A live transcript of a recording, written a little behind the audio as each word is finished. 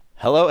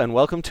Hello and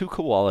welcome to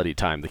Koality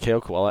Time, the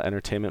KO Koala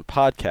Entertainment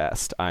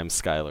Podcast. I'm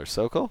Skylar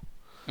Sokol.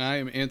 I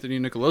am Anthony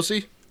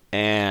Nicolosi.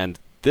 And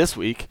this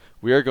week,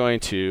 we are going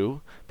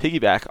to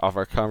piggyback off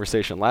our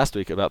conversation last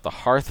week about the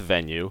Hearth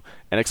venue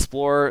and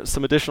explore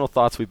some additional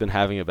thoughts we've been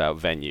having about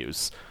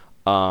venues.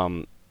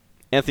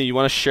 Anthony, you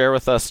want to share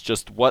with us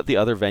just what the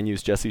other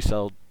venues Jesse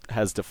Schell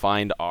has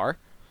defined are?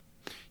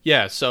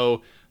 Yeah,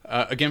 so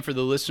again, for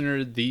the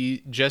listener,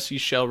 Jesse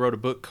Schell wrote a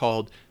book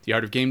called The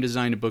Art of Game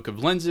Design, a Book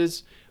of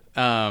Lenses.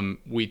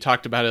 We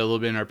talked about it a little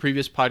bit in our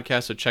previous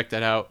podcast, so check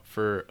that out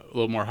for a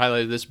little more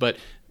highlight of this. But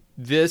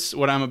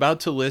what I'm about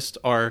to list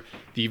are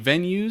the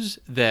venues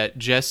that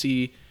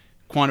Jesse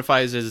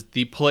quantifies as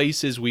the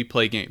places we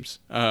play games.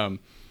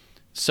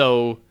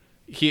 So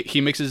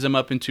he mixes them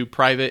up into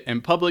private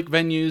and public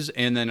venues,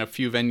 and then a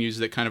few venues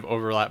that kind of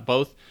overlap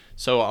both.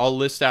 So I'll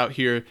list out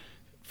here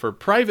for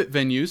private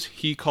venues.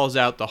 He calls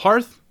out the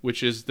Hearth,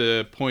 which is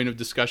the point of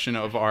discussion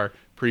of our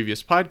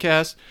previous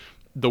podcast,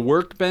 the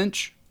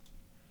Workbench,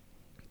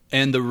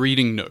 and the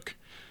Reading Nook.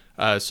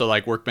 So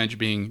like Workbench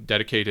being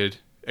dedicated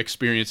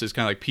experiences,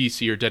 kind of like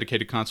PC or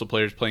dedicated console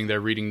players playing their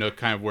Reading Nook,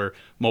 kind of where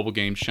mobile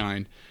games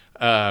shine.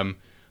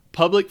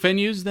 Public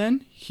venues,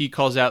 then, he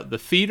calls out the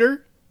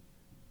theater,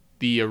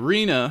 the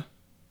arena,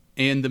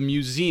 and the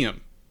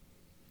museum.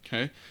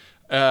 Okay.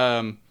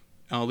 I'll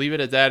leave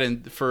it at that.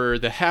 And for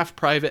the half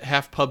private,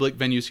 half public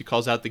venues, he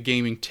calls out the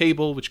gaming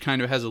table, which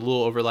kind of has a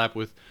little overlap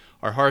with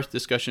our Hearth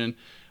discussion,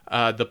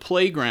 the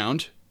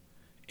playground,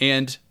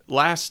 and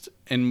last,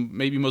 and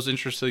maybe most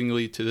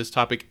interestingly to this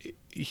topic,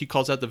 he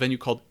calls out the venue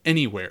called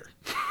Anywhere.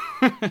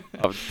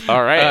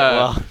 All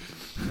right.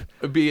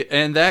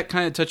 And that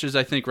kind of touches,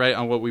 I think, right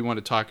on what we want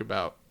to talk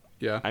about.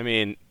 Yeah. I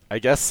mean, I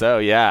guess so.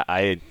 Yeah.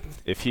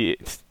 If he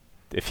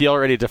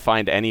already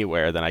defined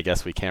Anywhere, then I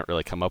guess we can't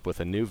really come up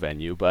with a new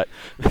venue. But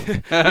we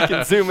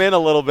can zoom in a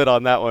little bit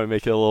on that one and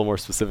make it a little more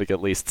specific,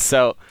 at least.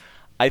 So,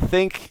 I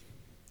think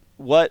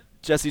what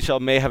Jesse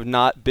Schell may have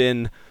not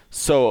been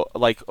so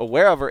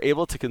aware of or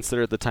able to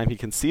consider at the time he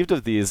conceived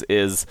of these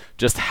is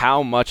just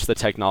how much the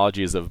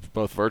technologies of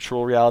both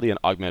virtual reality and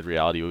augmented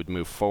reality would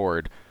move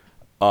forward,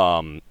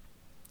 and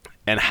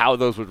how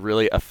those would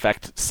really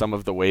affect some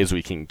of the ways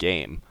we can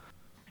game.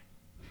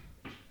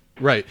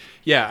 Right.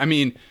 Yeah, I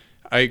mean,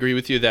 I agree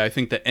with you that I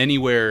think the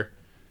Anywhere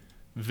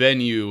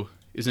venue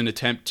is an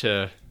attempt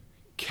to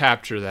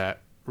capture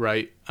that,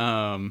 right?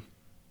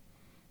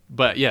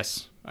 But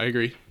yes, I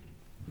agree.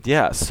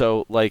 Yeah,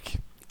 so I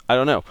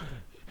don't know.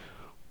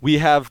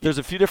 There's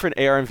a few different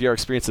AR and VR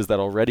experiences that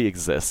already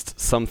exist.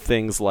 Some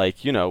things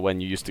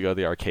when you used to go to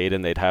the arcade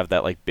and they'd have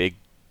that big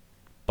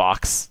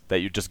box that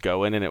you'd just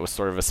go in and it was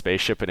sort of a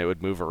spaceship and it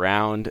would move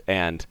around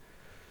and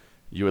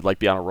you would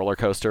be on a roller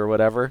coaster or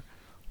whatever.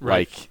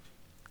 Right.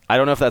 I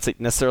don't know if that's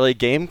necessarily a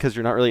game because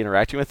you're not really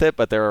interacting with it,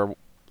 but there are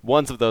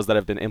ones of those that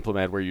have been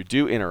implemented where you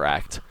do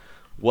interact.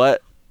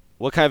 What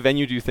kind of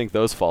venue do you think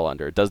those fall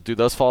under? Do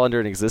those fall under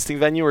an existing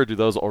venue or do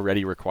those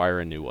already require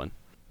a new one?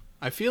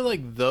 I feel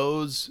like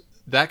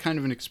that kind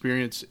of an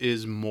experience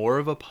is more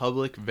of a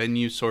public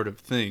venue sort of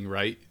thing,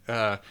 right?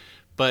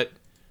 But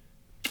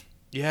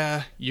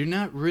yeah, you're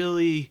not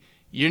really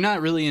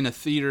in a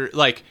theater.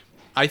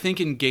 I think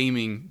in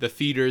gaming, the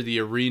theater, the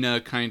arena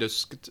kind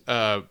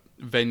of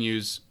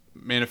venues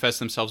manifest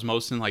themselves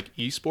most in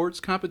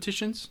esports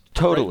competitions.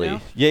 Totally. Right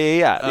now.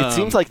 Yeah. It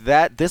seems like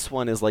this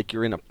one is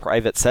you're in a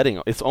private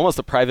setting. It's almost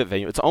a private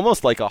venue. It's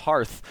almost like a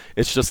Hearth.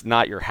 It's just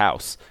not your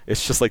house.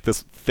 It's just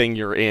this thing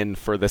you're in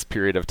for this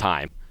period of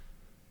time.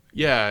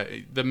 Yeah,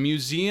 the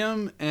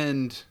museum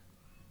and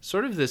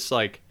sort of this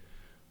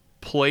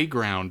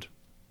playground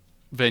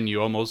venue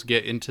almost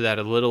get into that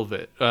a little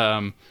bit.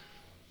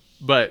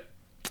 But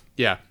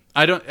yeah,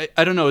 I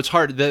don't know. It's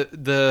hard.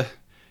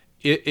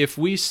 If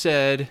we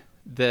said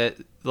that,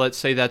 let's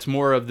say that's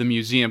more of the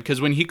museum,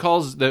 because when he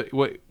calls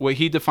what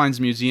he defines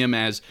museum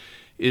as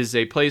is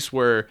a place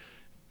where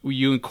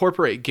you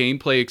incorporate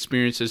gameplay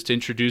experiences to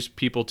introduce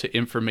people to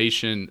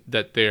information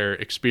that they're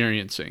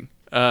experiencing.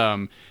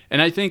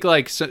 And I think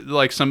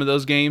some of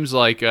those games,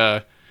 maybe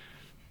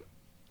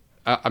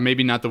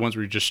not the ones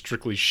where you're just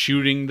strictly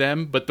shooting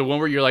them, but the one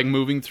where you're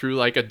moving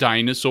through a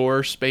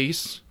dinosaur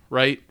space,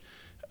 right?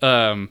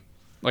 I've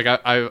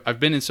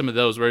been in some of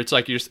those where it's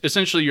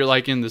you're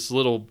in this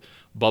little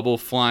bubble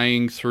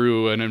flying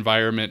through an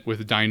environment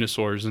with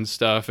dinosaurs and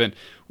stuff, and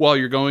while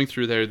you're going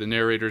through there, the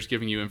narrator's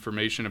giving you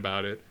information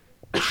about it.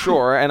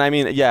 Sure, and I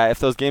mean, yeah, if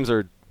those games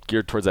are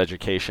geared towards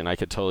education, I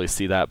could totally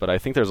see that, but I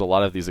think there's a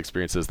lot of these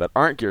experiences that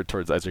aren't geared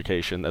towards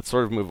education that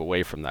sort of move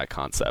away from that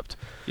concept.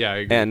 Yeah, I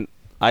agree. And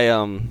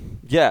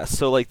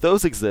so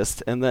those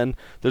exist, and then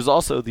there's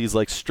also these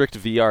strict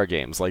VR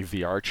games like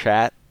VR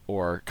Chat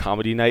or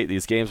Comedy Night,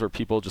 these games where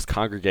people just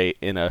congregate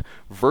in a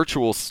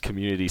virtual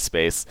community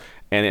space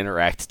and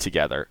interact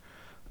together.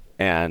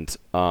 And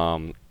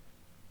I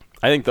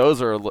think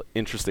those are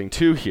interesting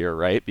too here,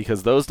 right?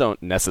 Because those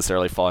don't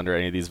necessarily fall under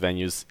any of these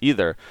venues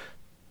either.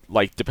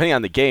 Depending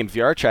on the game,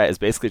 VR Chat is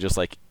basically just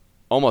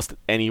almost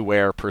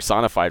anywhere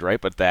personified, right?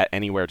 But that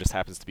anywhere just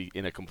happens to be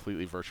in a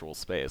completely virtual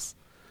space.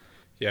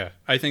 Yeah,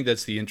 I think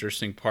that's the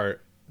interesting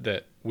part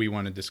that we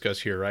want to discuss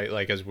here, right?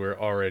 Like, as we're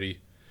already,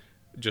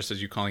 just as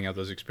you calling out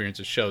those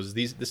experiences shows,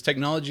 this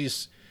technology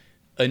is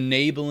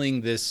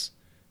enabling this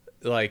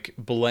like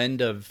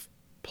blend of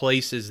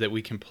places that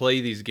we can play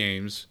these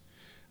games.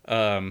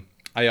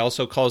 I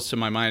also calls to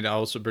my mind. I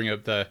also bring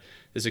up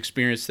this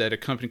experience that a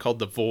company called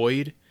The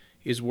Void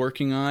is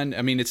working on.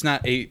 I mean, it's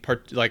not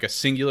like a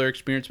singular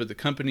experience, but the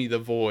company The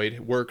Void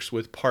works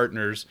with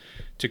partners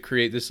to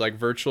create this like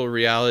virtual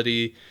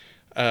reality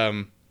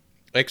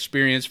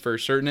experience for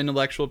certain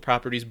intellectual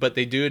properties, but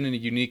they do it in a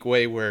unique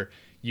way where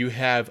you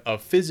have a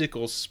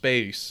physical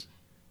space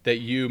that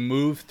you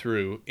move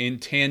through in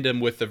tandem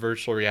with the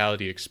virtual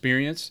reality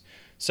experience.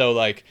 So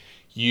like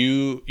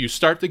you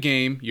start the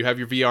game, you have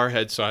your VR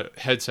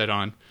headset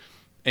on,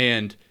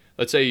 and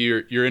let's say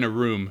you're in a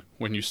room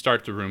when you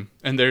start the room,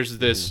 and there's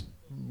this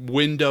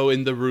window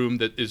in the room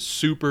that is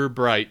super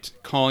bright,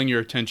 calling your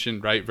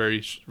attention, right?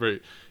 Very,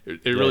 very.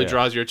 It really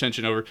draws your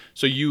attention over.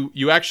 So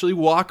you actually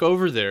walk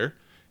over there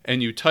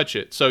and you touch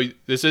it. So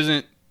this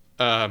isn't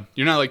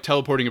you're not like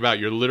teleporting about.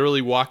 You're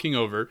literally walking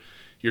over.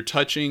 You're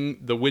touching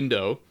the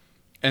window,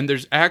 and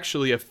there's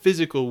actually a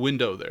physical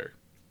window there.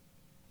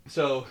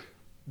 So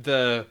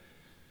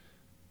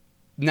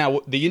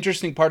now the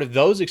interesting part of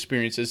those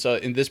experiences,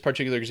 in this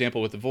particular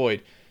example with The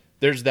Void,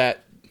 there's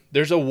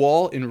a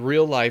wall in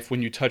real life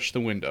when you touch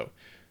the window.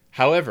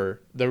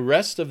 However, the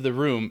rest of the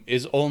room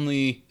is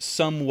only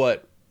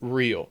somewhat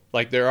real.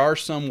 Like there are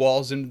some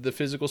walls in the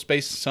physical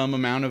space, some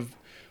amount of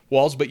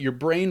walls, but your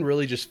brain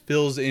really just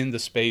fills in the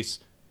space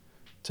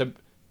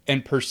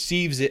and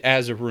perceives it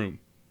as a room,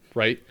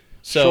 right?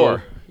 So,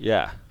 sure.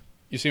 Yeah.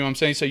 You see what I'm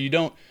saying? So you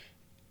don't.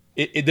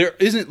 There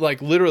isn't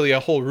like literally a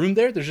whole room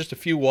there. There's just a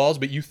few walls,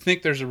 but you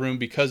think there's a room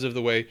because of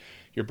the way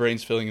your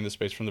brain's filling in the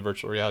space from the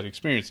virtual reality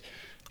experience.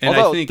 And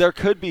although I think there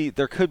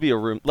could be a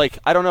room, like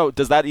I don't know,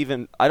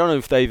 I don't know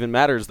if that even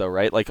matters though,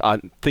 right? Like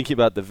on thinking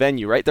about the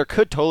venue, right? There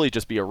could totally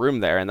just be a room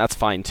there, and that's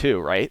fine too,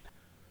 right?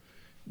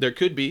 There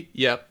could be.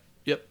 Yep.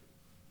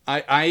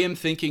 I am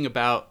thinking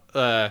about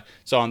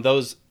so on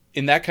those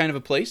in that kind of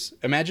a place.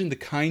 Imagine the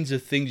kinds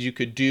of things you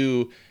could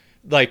do,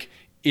 like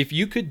if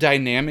you could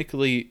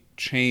dynamically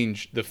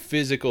change the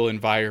physical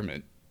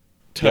environment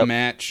to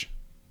match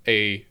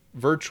a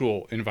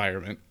virtual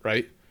environment,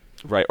 right?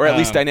 Right, or at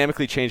least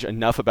dynamically change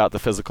enough about the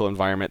physical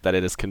environment that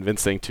it is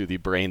convincing to the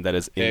brain that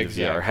is in the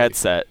VR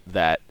headset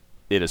that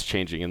it is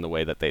changing in the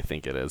way that they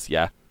think it is.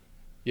 Yeah.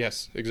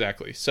 Yes,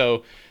 exactly.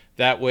 So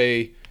that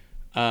way,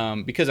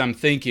 because I'm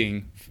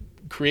thinking,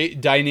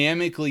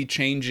 dynamically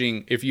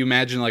changing. If you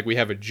imagine like we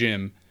have a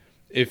gym,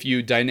 if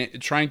you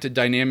trying to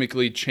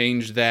dynamically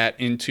change that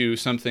into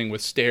something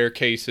with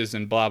staircases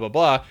and blah blah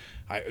blah.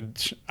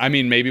 I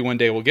mean, maybe one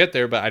day we'll get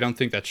there, but I don't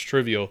think that's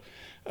trivial.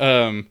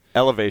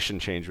 Elevation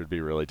change would be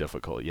really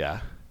difficult,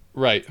 yeah.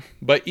 Right.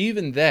 But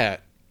even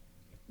that,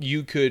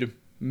 you could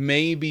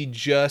maybe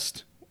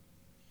just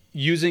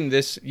using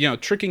this,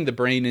 tricking the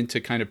brain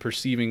into kind of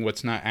perceiving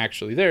what's not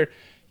actually there,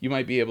 you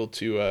might be able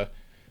to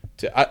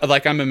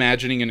like I'm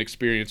imagining an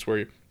experience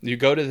where you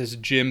go to this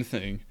gym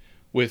thing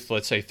with,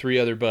 let's say, three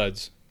other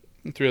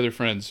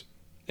friends,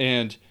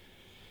 and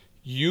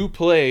you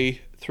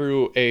play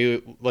through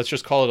let's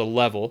just call it a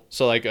level.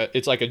 So like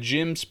it's like a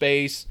gym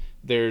space.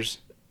 There's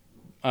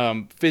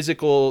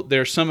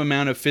there's some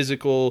amount of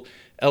physical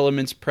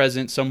elements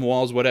present, some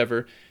walls,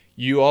 whatever.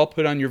 You all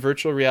put on your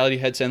virtual reality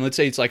headset, and let's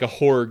say it's like a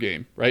horror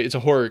game, right? It's a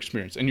horror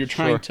experience, and you're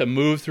trying to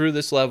move through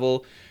this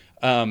level,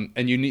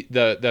 and you need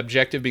the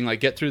objective being like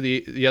get through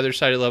the other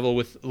side of the level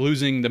with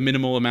losing the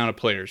minimal amount of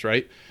players,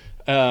 right?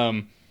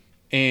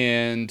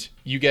 And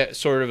you get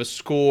sort of a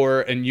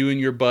score, and you and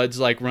your buds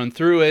like run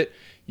through it.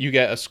 You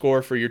get a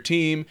score for your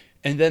team.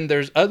 And then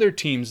there's other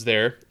teams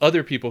there,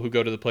 other people who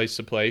go to the place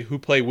to play, who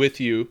play with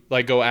you,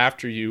 like go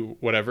after you,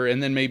 whatever.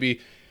 And then maybe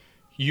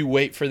you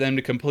wait for them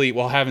to complete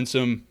while having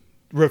some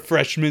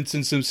refreshments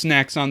and some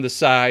snacks on the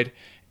side.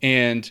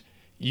 And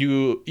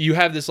you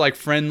have this like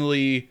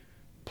friendly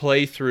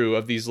playthrough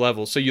of these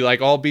levels. So you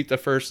like all beat the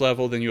first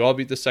level, then you all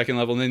beat the second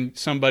level, and then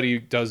somebody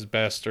does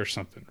best or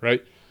something,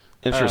 right?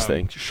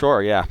 Interesting.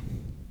 Sure, yeah.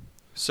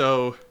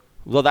 So...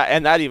 Well,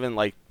 that even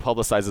like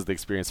publicizes the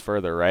experience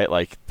further, right?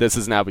 Like this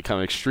has now become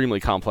an extremely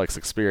complex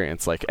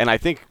experience. Like, and I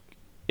think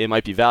it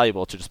might be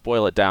valuable to just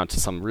boil it down to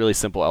some really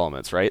simple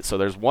elements, right? So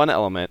there's one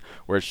element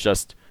where it's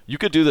just you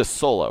could do this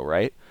solo,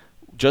 right?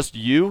 Just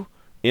you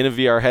in a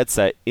VR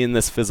headset in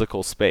this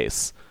physical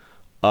space,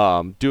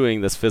 doing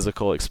this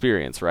physical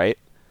experience, right?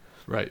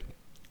 Right.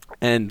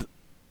 And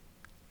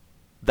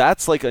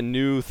that's like a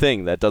new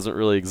thing that doesn't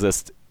really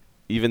exist.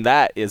 Even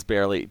that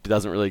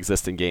doesn't really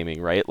exist in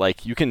gaming, right?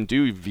 Like you can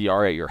do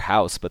VR at your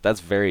house, but that's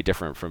very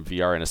different from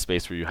VR in a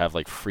space where you have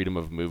like freedom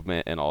of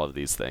movement and all of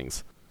these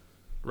things.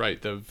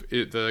 Right.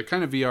 The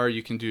kind of VR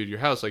you can do at your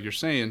house, like you're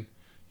saying,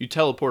 you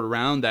teleport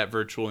around that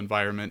virtual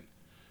environment.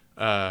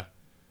 I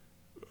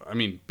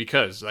mean,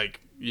 because like,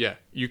 yeah,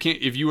 you can't,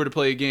 if you were to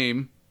play a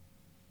game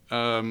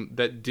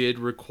that did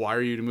require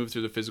you to move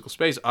through the physical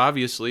space,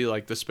 obviously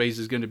like the space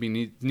is going to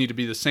need to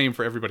be the same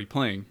for everybody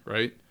playing,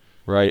 right?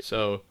 Right.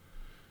 So...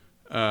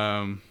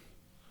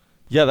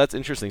 Yeah, that's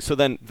interesting. So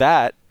then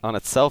that on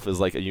itself is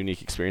like a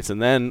unique experience. And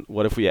then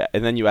what if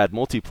and then you add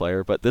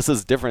multiplayer, but this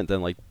is different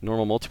than like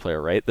normal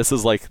multiplayer, right? This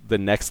is like the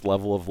next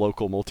level of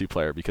local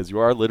multiplayer because you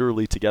are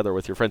literally together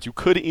with your friends. You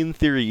could in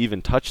theory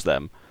even touch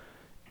them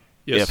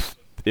if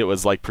it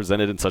was like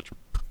presented in such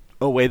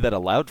a way that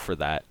allowed for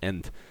that.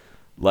 And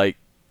like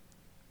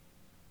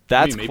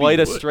that's quite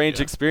a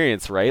strange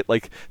experience, right?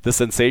 Like the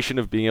sensation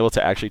of being able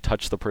to actually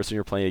touch the person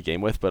you're playing a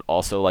game with, but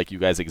also like you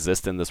guys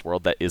exist in this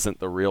world that isn't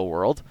the real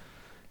world.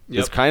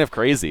 It's kind of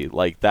crazy.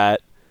 Like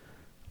that,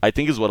 I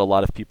think, is what a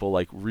lot of people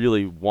like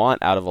really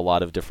want out of a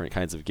lot of different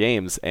kinds of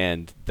games,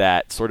 and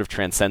that sort of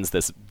transcends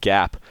this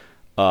gap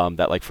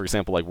that, like, for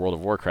example, like World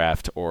of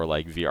Warcraft or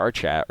like VR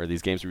chat or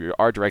these games where you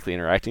are directly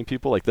interacting with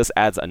people. Like this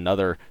adds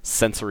another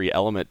sensory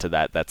element to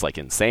that that's like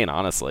insane,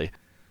 honestly.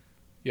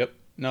 Yep.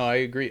 No, I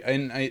agree,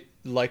 and I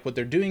like what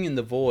they're doing in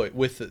the Void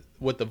with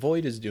what the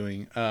Void is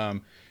doing.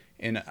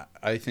 And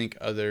I think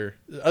other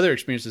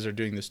experiences are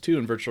doing this too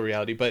in virtual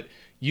reality, but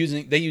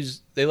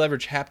they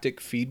leverage haptic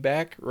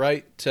feedback,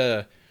 right,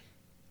 to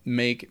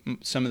make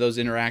some of those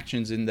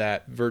interactions in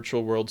that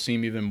virtual world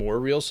seem even more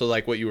real. So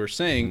like what you were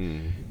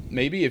saying,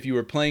 maybe if you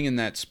were playing in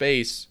that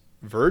space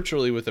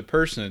virtually with a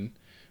person,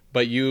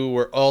 but you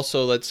were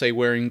also, let's say,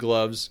 wearing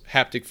gloves,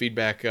 haptic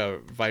feedback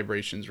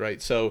vibrations,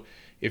 right? So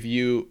if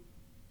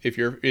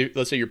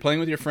let's say you're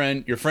playing with your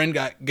friend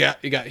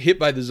got hit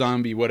by the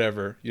zombie,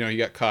 whatever, you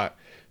got caught.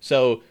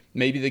 So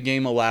maybe the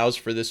game allows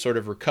for this sort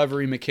of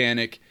recovery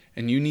mechanic,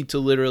 and you need to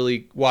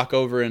literally walk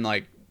over and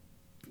like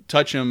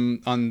touch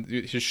him on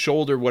his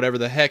shoulder, whatever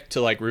the heck,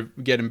 to like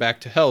get him back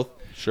to health.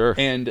 Sure.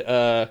 And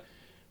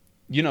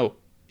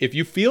if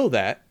you feel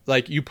that,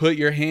 like you put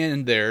your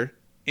hand there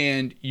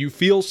and you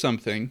feel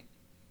something,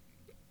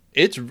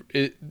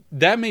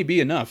 that may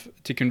be enough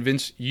to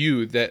convince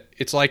you that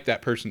it's like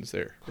that person's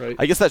there, right?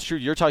 I guess that's true.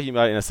 You're talking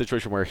about in a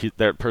situation where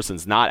that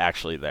person's not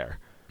actually there.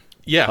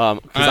 Yeah.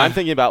 Because I'm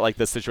thinking about like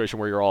this situation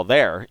where you're all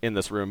there in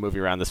this room,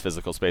 moving around this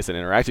physical space and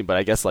interacting. But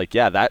I guess like,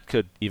 yeah, that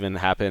could even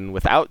happen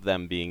without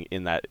them being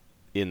in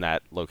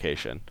that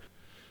location.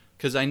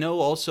 Because I know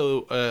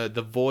also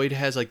the Void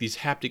has like these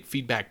haptic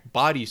feedback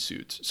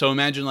bodysuits. So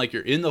imagine like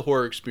you're in the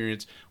horror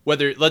experience,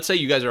 whether, let's say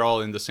you guys are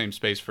all in the same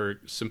space for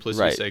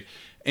simplicity's sake,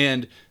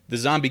 and the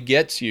zombie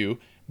gets you.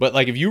 But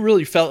like if you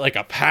really felt like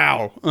a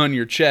pow on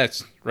your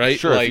chest, right?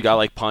 Sure, like, if you got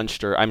like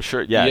punched or I'm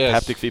sure,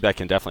 haptic feedback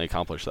can definitely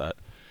accomplish that.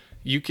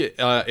 You could,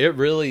 it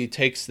really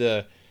takes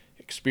the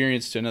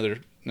experience to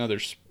another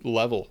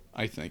level,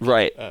 I think.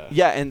 Right.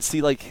 And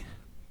see, like,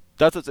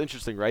 that's what's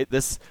interesting, right?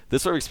 This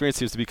sort of experience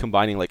seems to be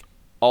combining like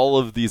all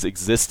of these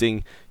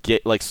existing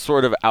like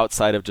sort of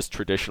outside of just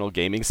traditional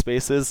gaming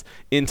spaces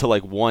into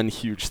like one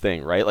huge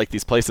thing, right? Like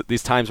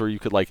these times where you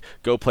could like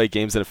go play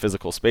games in a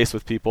physical space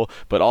with people,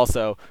 but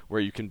also where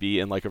you can be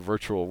in like a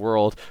virtual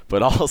world,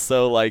 but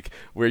also like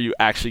where you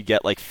actually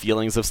get like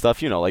feelings of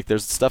stuff, like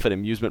there's stuff at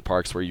amusement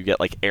parks where you get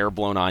like air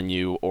blown on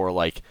you or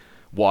like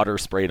water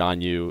sprayed on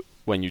you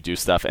when you do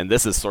stuff, and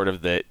this is sort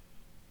of the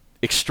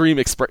extreme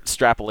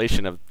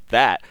extrapolation of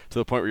that to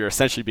the point where you're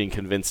essentially being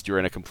convinced you're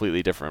in a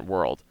completely different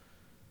world.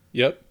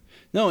 Yep.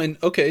 No, and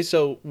okay,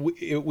 so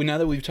now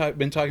that we've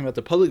been talking about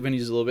the public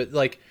venues a little bit,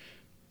 like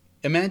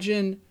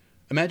imagine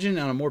on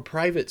a more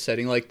private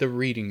setting, like the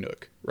Reading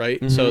Nook, right?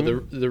 Mm-hmm. So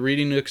the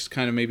Reading Nook's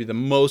kind of maybe the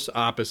most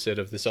opposite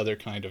of this other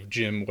kind of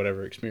gym,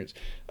 whatever experience.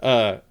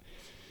 I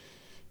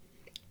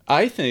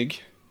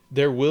think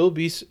there will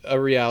be a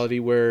reality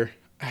where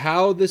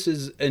how this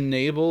is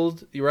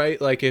enabled,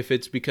 right? Like if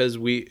it's because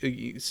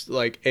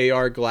like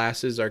AR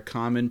glasses are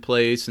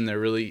commonplace and they're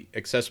really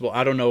accessible.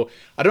 I don't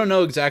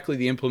know exactly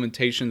the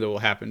implementation that will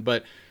happen,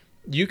 but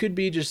you could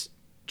be just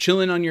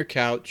chilling on your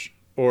couch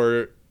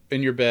or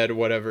in your bed or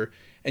whatever,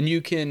 and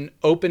you can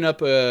open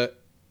up a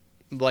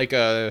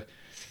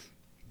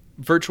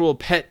virtual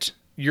pet.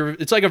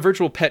 It's like a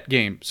virtual pet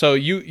game. So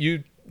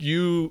you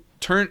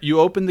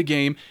open the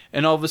game,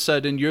 and all of a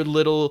sudden your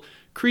little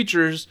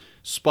creatures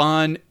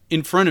spawn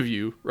in front of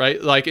you,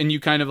 right? Like, and you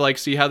kind of like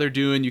see how they're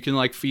doing. You can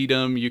like feed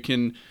them. You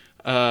can,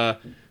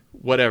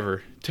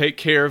 take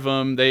care of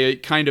them. They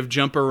kind of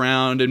jump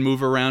around and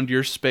move around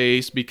your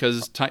space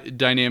because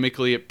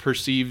dynamically it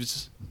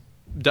perceives.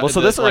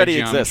 So this already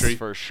exists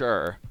for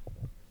sure.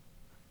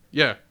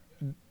 Yeah,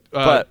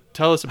 but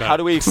tell us about how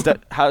do we extend?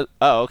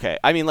 Oh, okay.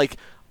 I mean, like.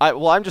 I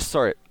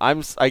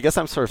guess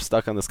I'm sort of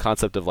stuck on this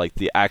concept of like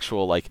the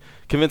actual like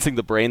convincing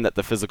the brain that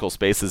the physical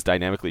space is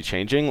dynamically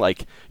changing.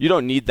 Like you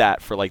don't need that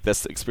for like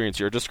this experience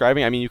you're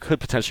describing. I mean, you could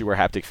potentially wear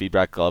haptic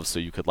feedback gloves so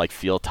you could like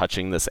feel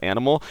touching this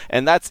animal,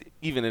 and that's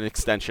even an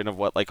extension of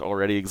what like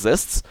already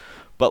exists.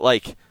 But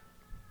like,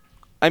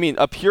 I mean,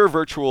 a pure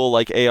virtual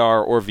like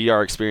AR or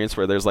VR experience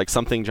where there's like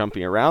something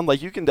jumping around,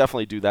 like you can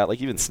definitely do that. Like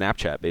even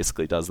Snapchat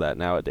basically does that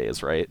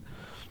nowadays, right?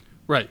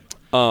 Right.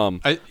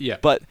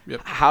 But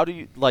yep. How do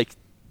you like?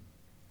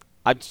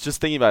 I'm just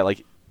thinking about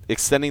like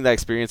extending that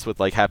experience with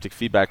like haptic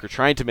feedback or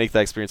trying to make that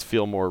experience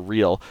feel more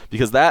real,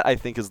 because that I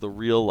think is the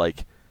real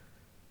like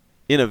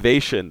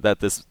innovation that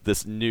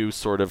this new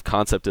sort of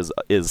concept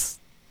is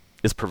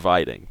is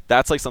providing.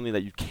 That's like something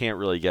that you can't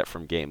really get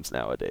from games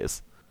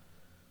nowadays.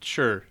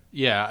 Sure.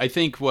 Yeah, I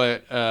think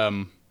what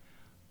I'm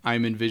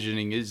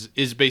envisioning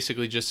is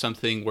basically just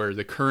something where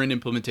the current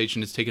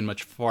implementation is taken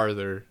much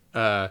farther,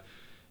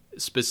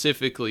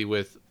 specifically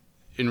with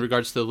in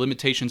regards to the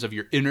limitations of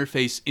your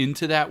interface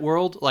into that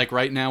world. Like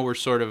right now, we're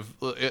sort of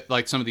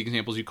like some of the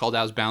examples you called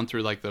out is bound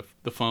through like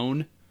the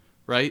phone,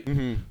 right?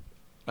 Mm-hmm.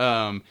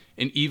 And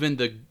even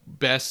the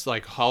best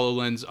like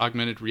HoloLens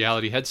augmented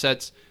reality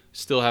headsets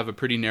still have a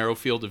pretty narrow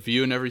field of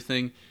view and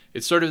everything.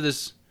 It's sort of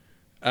this.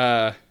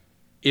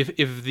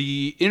 If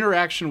the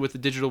interaction with the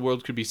digital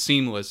world could be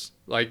seamless,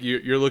 like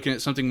you're looking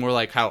at something more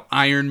like how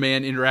Iron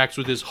Man interacts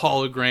with his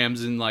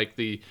holograms in like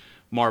the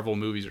Marvel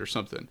movies or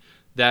something.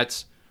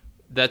 That's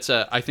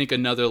I think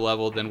another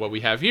level than what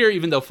we have here,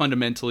 even though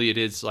fundamentally it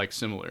is like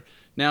similar.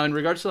 Now, in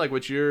regards to like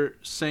what you're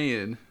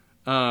saying,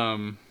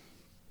 yeah.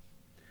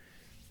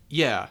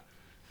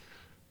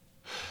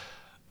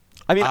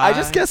 I mean, I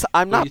just guess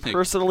I'm not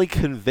personally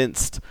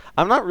convinced.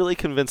 I'm not really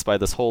convinced by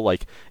this whole,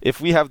 like, if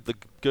we have the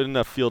good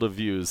enough field of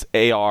views,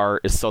 AR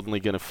is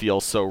suddenly going to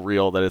feel so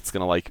real that it's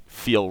going to, like,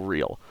 feel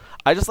real.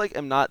 I just, like,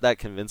 am not that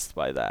convinced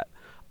by that.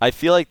 I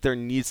feel like there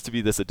needs to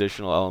be this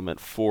additional element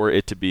for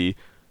it to be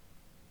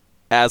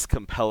as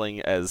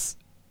compelling as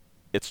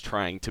it's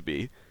trying to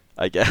be,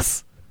 I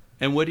guess.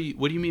 And what do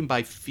you mean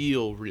by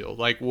feel real?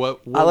 Like,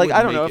 what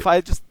I don't know, if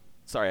I just...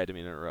 Sorry, I didn't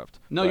mean to interrupt.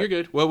 No, you're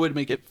good. What would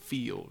make it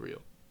feel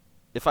real?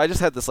 If I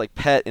just had this like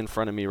pet in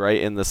front of me,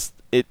 right, in this,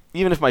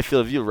 even if my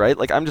field of view, right,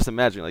 like I'm just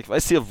imagining, like if I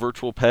see a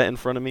virtual pet in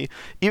front of me,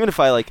 even if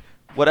I like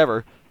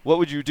whatever, what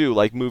would you do?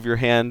 Like move your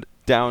hand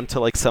down to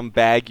like some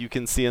bag you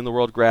can see in the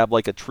world, grab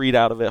like a treat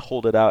out of it,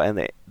 hold it out,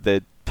 and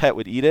the pet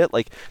would eat it?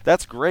 Like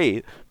that's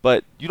great,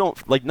 but you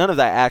don't like none of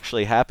that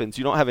actually happens.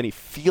 You don't have any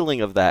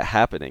feeling of that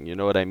happening. You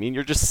know what I mean?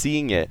 You're just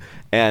seeing it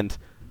and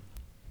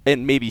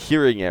maybe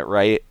hearing it,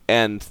 right?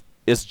 And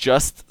it's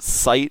just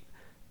sight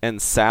and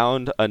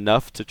sound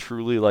enough to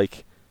truly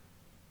like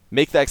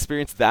make that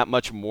experience that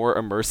much more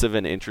immersive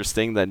and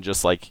interesting than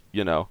just like,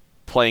 you know,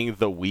 playing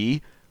the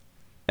Wii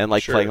and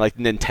like playing like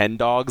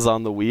Nintendogs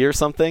on the Wii or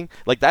something.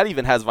 Like that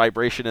even has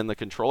vibration in the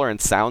controller and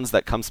sounds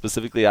that come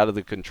specifically out of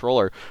the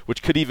controller,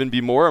 which could even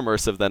be more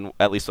immersive than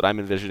at least what I'm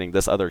envisioning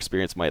this other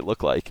experience might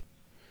look like.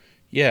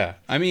 Yeah.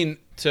 I mean,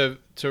 to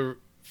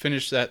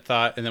finish that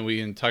thought and then we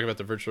can talk about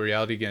the virtual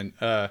reality again.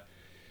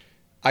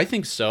 I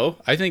think so.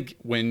 I think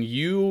when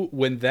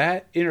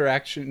that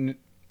interaction,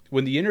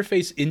 when the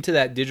interface into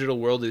that digital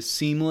world is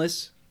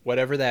seamless,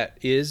 whatever that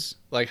is,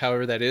 like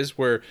however that is,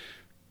 where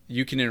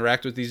you can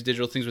interact with these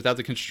digital things without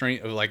the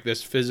constraint of like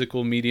this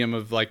physical medium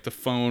of like the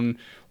phone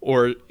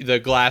or the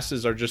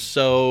glasses are just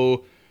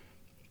so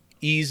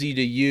easy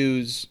to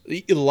use,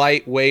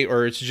 lightweight,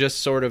 or it's just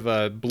sort of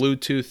a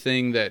Bluetooth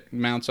thing that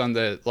mounts on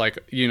the, like,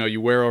 you know,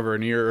 you wear over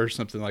an ear or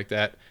something like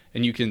that,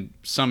 and you can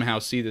somehow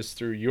see this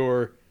through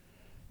your...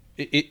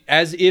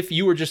 as if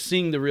you were just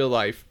seeing the real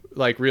life,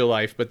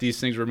 but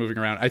these things were moving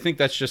around. I think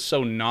that's just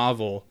so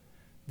novel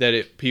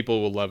that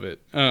people will love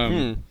it.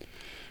 But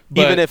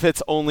even if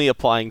it's only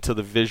applying to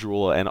the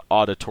visual and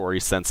auditory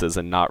senses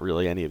and not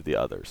really any of the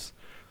others.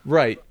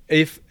 Right.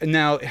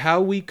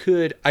 How we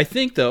could, I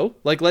think though,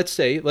 like let's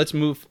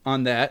move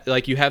on that.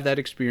 Like you have that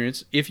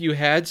experience. If you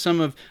had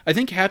I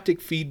think haptic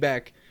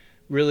feedback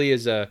really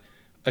is a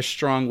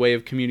strong way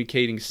of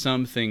communicating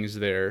some things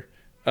there.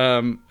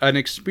 An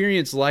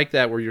experience like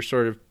that where you're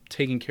sort of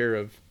taking care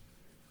of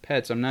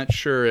pets, I'm not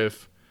sure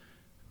if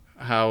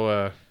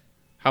how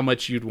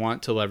much you'd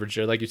want to leverage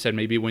it. Like you said,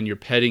 maybe when you're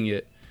petting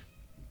it,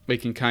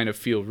 it can kind of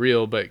feel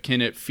real, but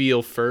can it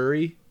feel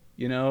furry?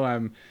 You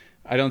know,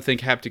 I don't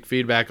think haptic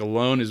feedback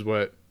alone is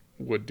what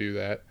would do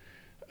that.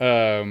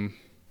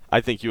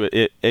 I think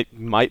it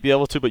might be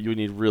able to, but you would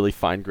need really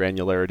fine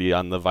granularity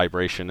on the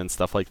vibration and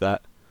stuff like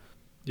that.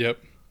 Yep.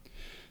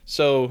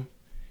 So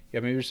yeah,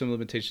 maybe there's some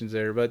limitations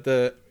there,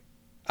 but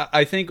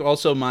I think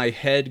also my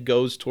head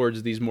goes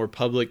towards these more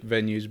public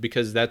venues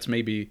because that's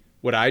maybe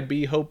what I'd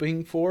be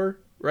hoping for,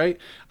 right?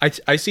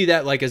 I see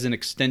that like as an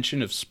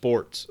extension of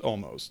sports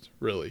almost,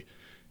 really.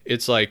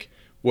 It's like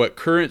what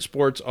current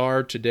sports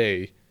are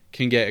today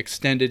can get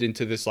extended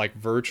into this like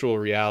virtual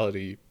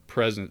reality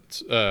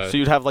presence. So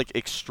you'd have like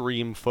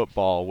extreme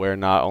football where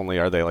not only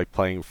are they like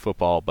playing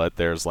football, but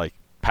there's like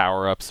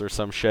power-ups or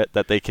some shit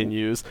that they can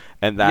use,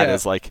 and that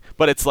is like,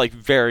 but it's like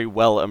very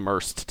well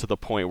immersed to the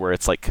point where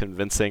it's like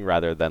convincing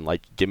rather than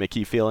like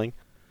gimmicky feeling.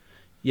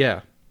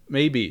 Yeah,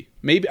 maybe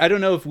I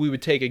don't know if we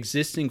would take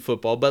existing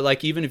football, but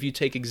like even if you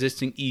take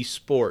existing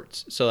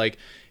esports, so like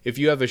if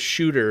you have a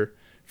shooter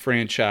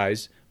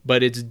franchise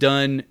but it's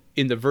done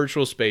in the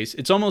virtual space,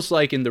 it's almost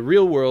like in the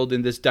real world,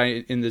 in this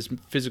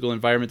physical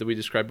environment that we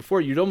described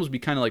before, you'd almost be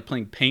kind of like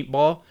playing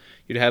paintball.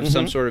 You'd have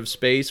some sort of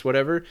space,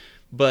 whatever,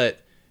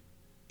 but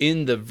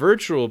in the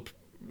virtual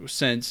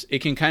sense, it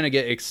can kind of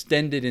get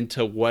extended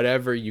into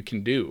whatever you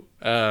can do.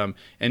 And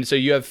so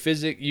you have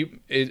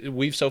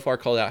we've so far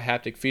called out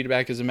haptic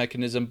feedback as a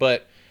mechanism,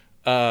 but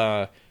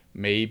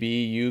maybe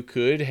you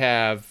could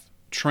have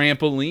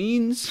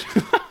trampolines.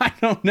 I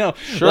don't know.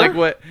 Sure. Like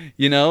what,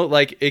 you know,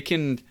 like it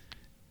can,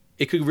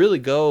 it could really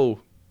go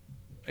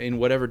in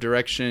whatever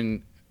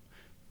direction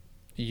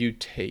you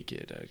take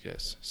it, I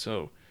guess.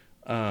 So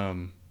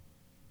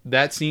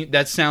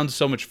that sounds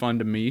so much fun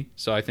to me.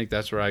 So I think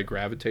that's where I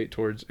gravitate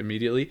towards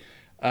immediately.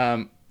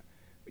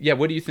 Yeah,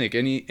 what do you think?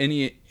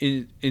 Any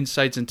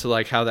insights into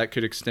like how that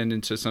could extend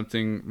into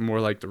something more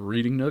like the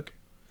Reading Nook?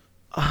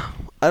 I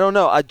don't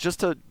know.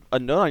 Just a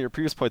note on your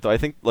previous point, though. I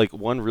think like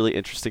one really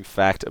interesting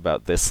fact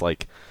about this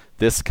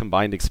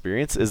combined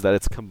experience is that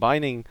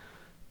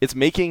it's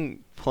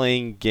making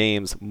playing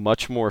games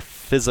much more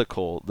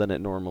physical than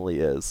it normally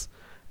is.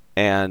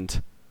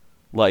 And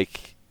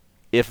like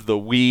if the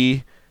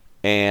Wii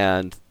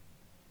and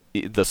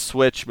the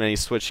Switch, many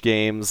Switch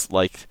games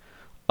like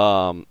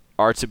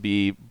are to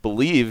be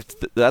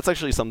believed, that's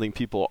actually something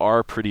people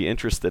are pretty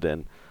interested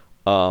in.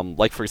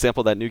 Like for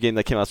example, that new game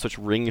that came out, Switch,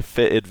 Ring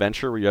Fit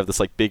Adventure, where you have this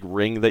like big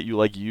ring that you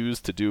like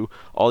use to do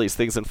all these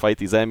things and fight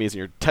these enemies, and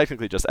you're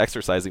technically just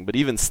exercising. But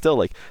even still,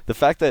 like the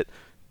fact that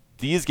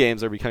these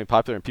games are becoming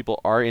popular and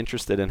people are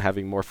interested in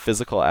having more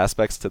physical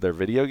aspects to their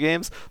video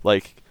games,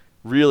 like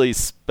really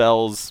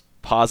spells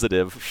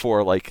positive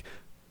for like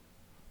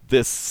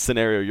this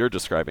scenario you're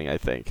describing, I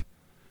think.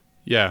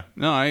 Yeah,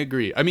 no, I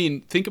agree. I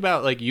mean, think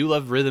about like you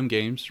love rhythm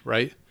games,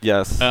 right?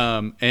 Yes.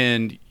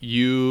 And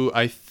you,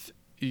 at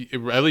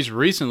least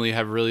recently,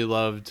 have really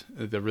loved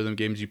the rhythm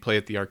games you play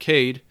at the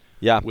arcade.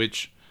 Yeah.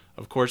 Which,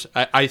 of course,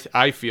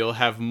 I feel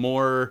have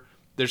more.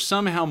 There's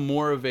somehow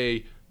more of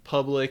a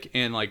public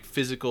and like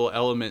physical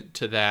element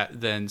to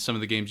that than some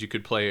of the games you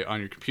could play on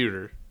your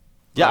computer.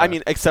 Yeah, I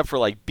mean, except for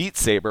like Beat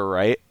Saber,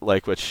 right?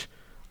 Like, which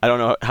I don't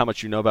know how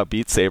much you know about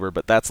Beat Saber,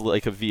 but that's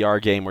like a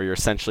VR game where you're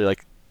essentially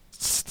like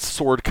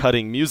sword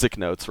cutting music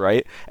notes,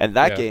 right? And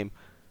that game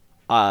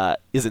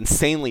is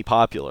insanely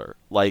popular,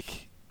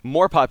 like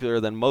more popular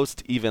than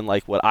most even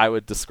like what I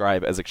would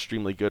describe as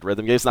extremely good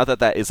rhythm games. Not that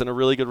that isn't a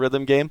really good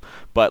rhythm game,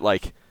 but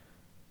like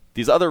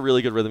these other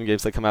really good rhythm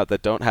games that come out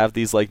that don't have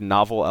these like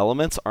novel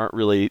elements aren't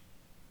really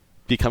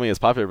becoming as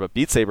popular. But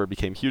Beat Saber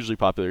became hugely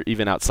popular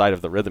even outside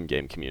of the rhythm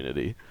game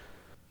community.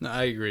 No,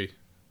 I agree.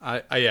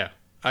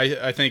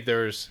 I think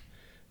there's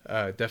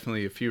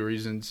definitely a few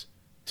reasons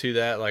to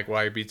that, like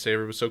why Beat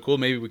Saber was so cool.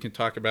 Maybe we can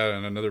talk about it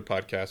on another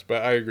podcast,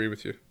 but I agree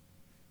with you.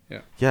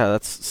 Yeah,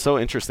 that's so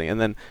interesting.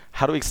 And then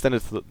how do we extend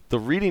it to the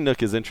Reading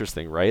Nook is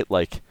interesting, right?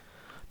 Like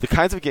the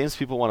kinds of games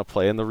people want to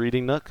play in the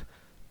Reading Nook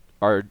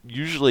are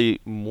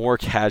usually more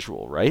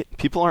casual, right?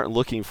 People aren't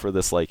looking for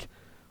this like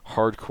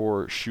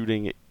hardcore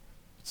shooting,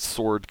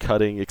 sword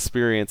cutting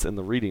experience in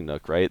the Reading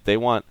Nook, right? They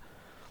want,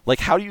 like,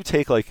 how do you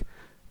take like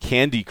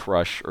Candy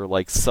Crush or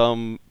like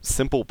some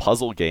simple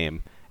puzzle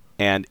game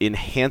and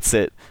enhance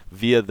it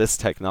via this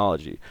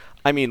technology?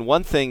 I mean,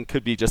 one thing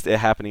could be just it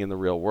happening in the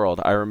real world.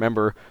 I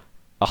remember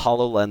a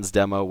HoloLens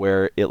demo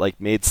where it like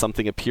made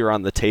something appear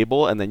on the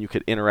table and then you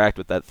could interact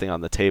with that thing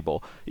on the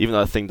table, even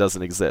though the thing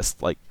doesn't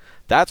exist. Like,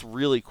 that's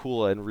really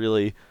cool and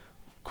really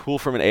cool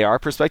from an AR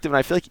perspective. And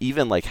I feel like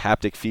even like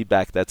haptic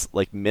feedback that's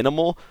like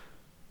minimal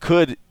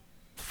could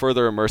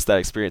further immerse that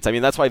experience. I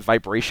mean, that's why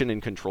vibration in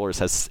controllers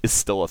is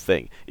still a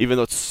thing. Even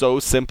though it's so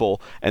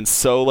simple and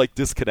so like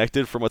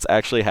disconnected from what's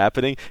actually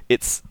happening,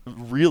 it's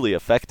really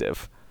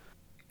effective.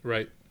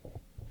 Right.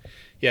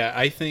 Yeah,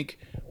 I think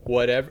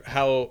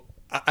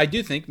I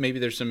do think maybe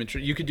there's some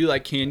interest. You could do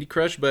like Candy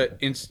Crush,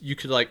 but you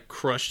could like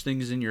crush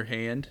things in your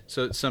hand.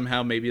 So it's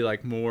somehow maybe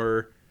like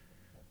more,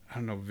 I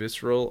don't know,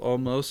 visceral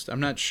almost. I'm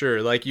not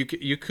sure. Like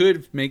you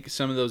could make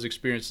some of those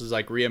experiences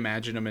like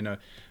reimagine them in a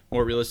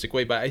more realistic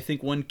way. But I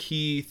think one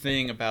key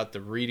thing about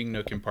the Reading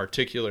Nook in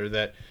particular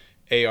that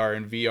AR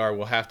and VR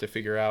will have to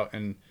figure out,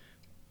 and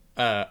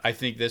I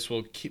think this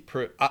will keep.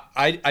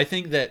 I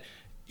think that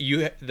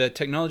the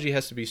technology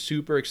has to be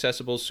super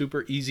accessible,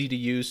 super easy to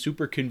use,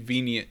 super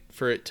convenient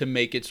for it to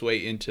make its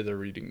way into the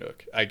Reading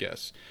Nook, I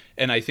guess.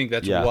 And I think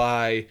that's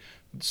why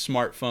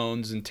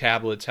smartphones and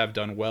tablets have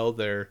done well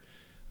there.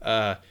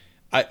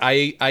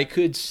 I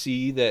could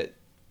see that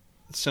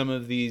some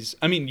of these,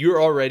 I mean,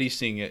 you're already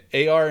seeing it.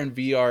 AR and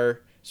VR,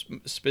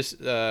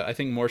 I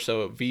think more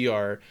so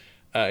VR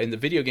in the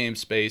video game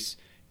space,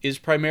 is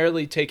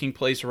primarily taking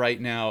place right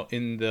now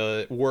in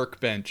the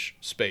workbench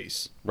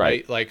space,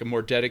 right? Like a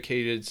more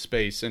dedicated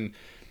space. And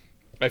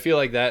I feel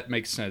like that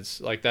makes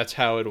sense. Like that's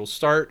how it will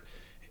start.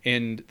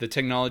 And the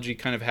technology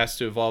kind of has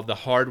to evolve. The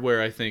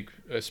hardware, I think,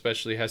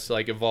 especially has to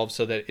like evolve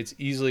so that it's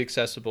easily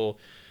accessible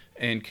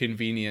and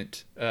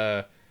convenient.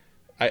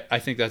 I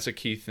think that's a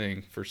key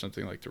thing for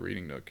something like the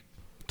Reading Nook.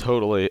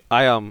 Totally.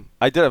 I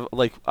did have,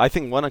 like, I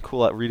think one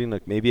cool at Reading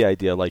Nook maybe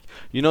idea, like,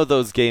 you know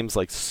those games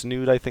like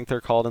Snood, I think they're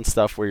called, and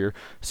stuff, where you're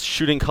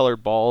shooting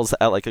colored balls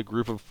at like a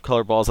group of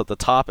colored balls at the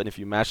top, and if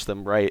you match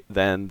them right,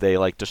 then they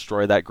like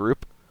destroy that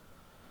group.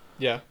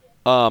 Yeah.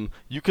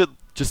 You could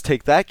just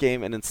take that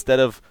game, and instead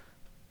of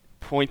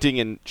pointing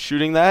and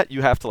shooting that,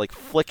 you have to like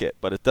flick it,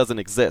 but it doesn't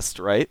exist,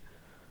 right?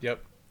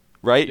 Yep.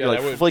 Right? Yeah,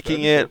 you're like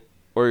flicking it,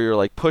 or you're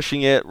like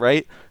pushing it,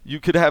 right?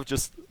 You could have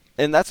just,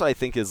 and that's what I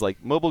think is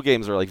like mobile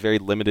games are like very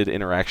limited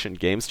interaction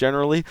games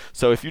generally.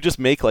 So if you just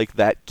make like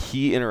that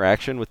key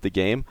interaction with the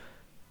game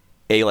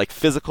a like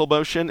physical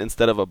motion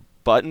instead of a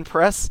button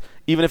press,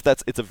 even if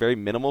it's a very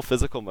minimal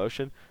physical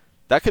motion,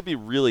 that could be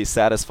really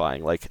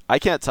satisfying. Like, I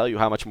can't tell you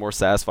how much more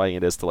satisfying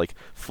it is to like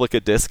flick a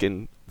disc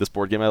in this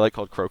board game I like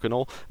called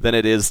Crokinole than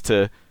it is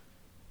to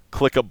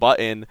click a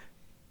button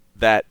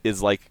that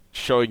is like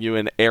showing you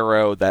an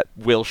arrow that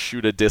will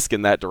shoot a disc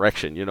in that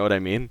direction. You know what I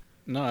mean?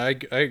 No, I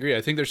agree.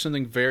 I think there's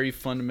something very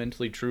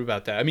fundamentally true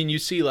about that. I mean, you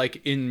see,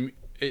 like in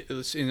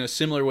a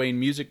similar way in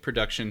music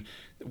production,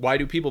 why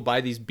do people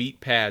buy these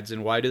beat pads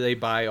and why do they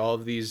buy all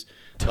of these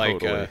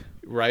Totally.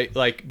 right?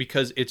 Like,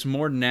 because it's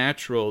more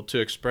natural to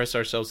express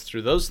ourselves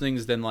through those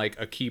things than like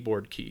a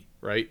keyboard key,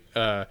 right?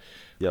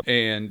 Yep.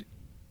 And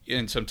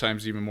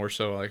sometimes even more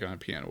so like on a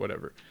piano,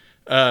 whatever.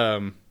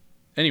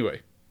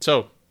 Anyway,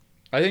 so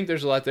I think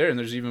there's a lot there, and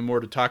there's even more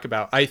to talk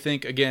about. I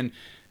think, again,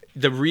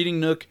 the Reading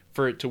Nook,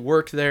 for it to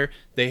work there,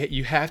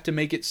 you have to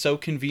make it so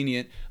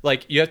convenient.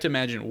 Like, you have to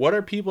imagine, what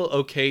are people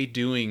okay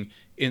doing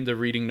in the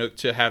Reading Nook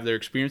to have their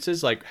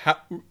experiences? Like,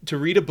 to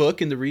read a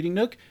book in the Reading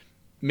Nook,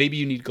 maybe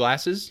you need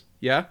glasses,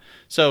 yeah?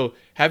 So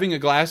having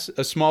a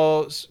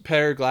small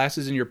pair of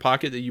glasses in your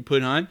pocket that you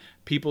put on,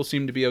 people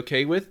seem to be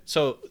okay with.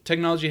 So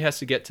technology has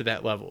to get to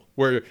that level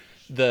where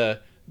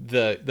the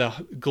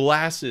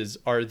glasses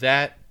are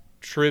that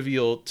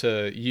trivial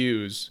to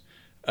use,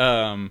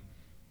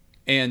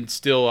 and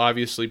still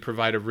obviously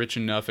provide a rich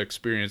enough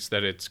experience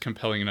that it's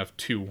compelling enough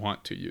to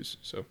want to use.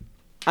 So,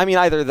 I mean,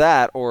 either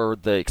that or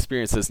the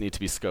experiences need to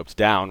be scoped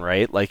down,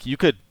 right? Like, you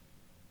could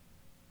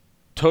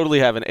totally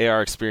have an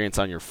AR experience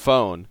on your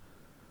phone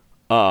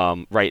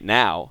right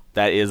now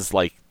that is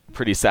like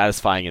pretty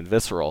satisfying and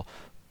visceral,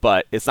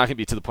 but it's not going to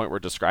be to the point we're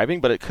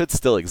describing, but it could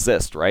still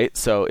exist, right?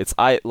 So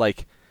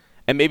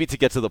and maybe to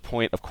get to the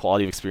point of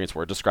quality of experience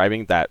we're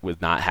describing, that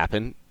would not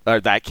happen,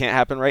 or that can't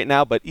happen right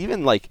now, but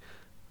even like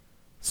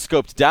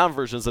scoped down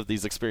versions of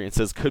these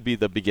experiences could be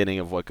the beginning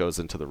of what goes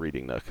into the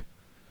Reading Nook.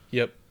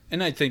 Yep.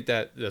 And I think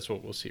that's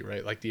what we'll see,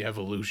 right? Like the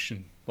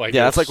evolution. Like,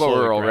 yeah, that's like what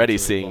we're already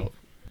seeing. Evolve.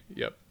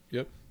 Yep.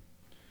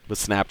 With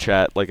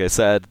Snapchat, like I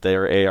said,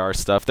 their AR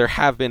stuff. There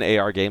have been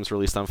AR games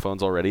released on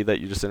phones already that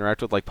you just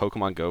interact with, like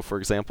Pokemon Go, for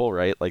example,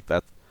 right? Like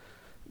that.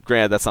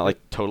 Granted, that's not like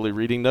totally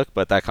Reading Nook,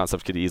 but that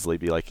concept could easily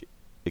be like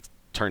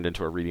turned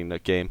into a Reading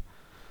Nook game.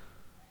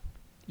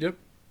 Yep.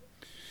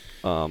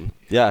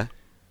 Yeah.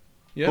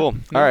 Cool.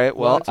 All right.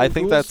 Well, I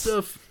think cool that's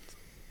stuff.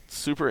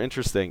 Super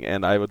interesting,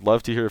 and I would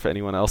love to hear if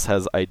anyone else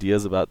has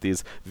ideas about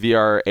these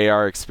VR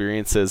AR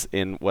experiences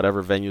in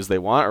whatever venues they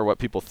want, or what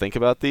people think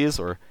about these,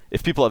 or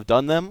if people have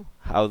done them,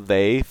 how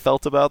they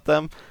felt about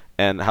them,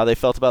 and how they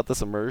felt about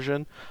this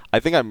immersion. I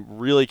think I'm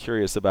really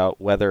curious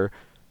about whether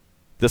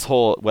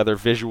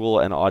visual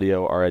and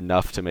audio are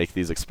enough to make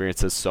these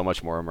experiences so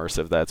much more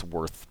immersive that it's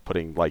worth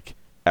putting like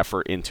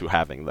effort into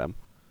having them.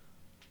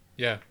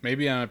 Yeah,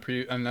 maybe on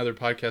another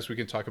podcast we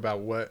can talk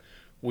about what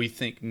we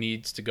think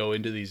needs to go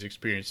into these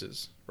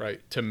experiences,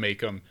 right, to make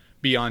them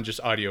beyond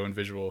just audio and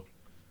visual,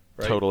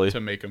 right? Totally.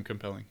 To make them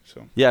compelling.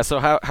 So yeah, so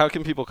how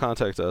can people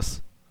contact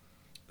us?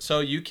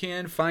 So you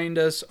can find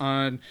us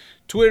on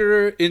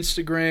Twitter,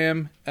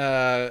 Instagram,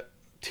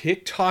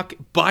 TikTok,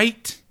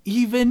 Byte,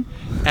 even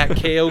at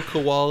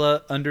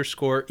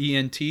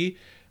KOKoala_ENT.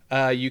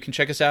 You can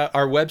check us out.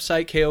 Our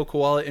website,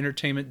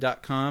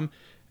 KOKoalaentertainment.com,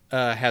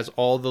 has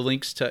all the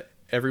links to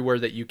everywhere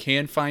that you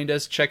can find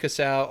us. Check us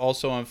out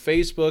also on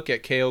Facebook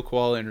at KO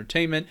Koala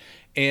Entertainment,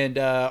 and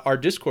our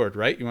Discord,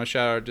 right? You want to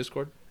shout out our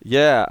Discord?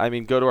 Yeah, I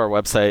mean, go to our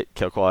website,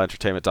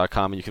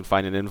 KOKoalaentertainment.com, and you can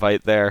find an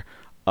invite there.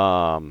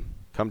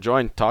 Come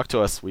join, talk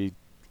to us.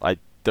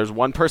 There's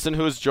one person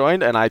who has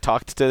joined, and I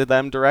talked to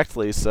them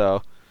directly,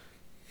 so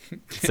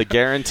it's a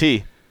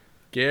guarantee.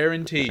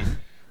 Guaranteed.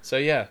 So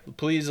yeah,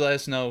 please let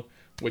us know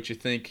what you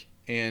think.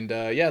 And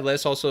let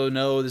us also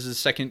know this is the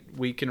second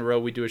week in a row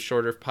we do a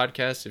shorter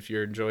podcast. If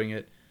you're enjoying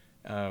it,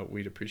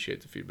 we'd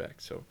appreciate the feedback.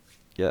 So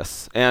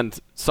yes, and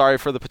sorry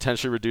for the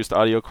potentially reduced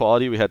audio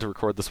quality. We had to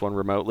record this one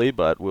remotely,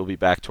 but we'll be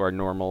back to our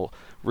normal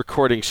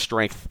recording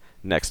strength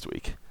next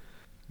week.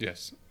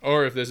 Yes,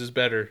 or if this is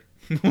better,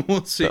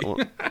 we'll see.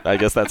 I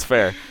guess that's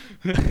fair.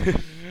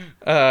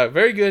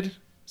 Very good.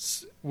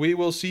 We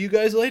will see you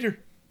guys later.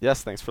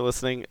 Yes, thanks for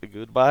listening.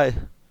 Goodbye.